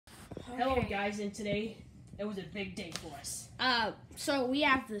Hello guys, and today it was a big day for us. So we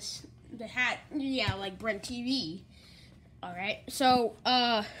have the hat, like Brent TV. Alright, so,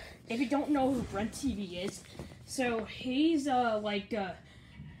 if you don't know who Brent TV is, so he's,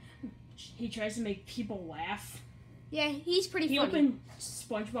 he tries to make people laugh. Yeah, he's pretty funny. He opened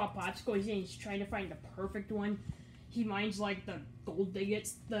SpongeBob Popsicles and he's trying to find the perfect one. He mines, like, the gold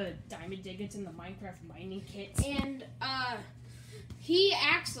diggets, the diamond diggets, and the Minecraft mining kits. And, he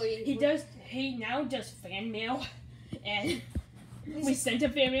now does fan mail, and we sent a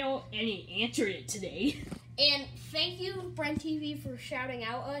fan mail, and he answered it today. And thank you, Brent TV, for shouting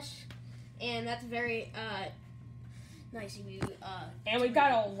out us. And that's very, nice of you, and we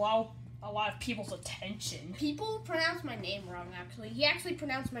got a lot of people's attention. People pronounce my name wrong, actually. He actually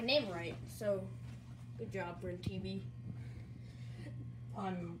pronounced my name right, so good job, Brent TV.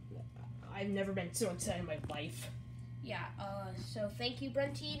 I've never been so excited in my life. Yeah, so thank you,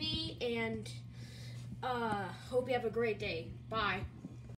 Brent TV, and hope you have a great day. Bye.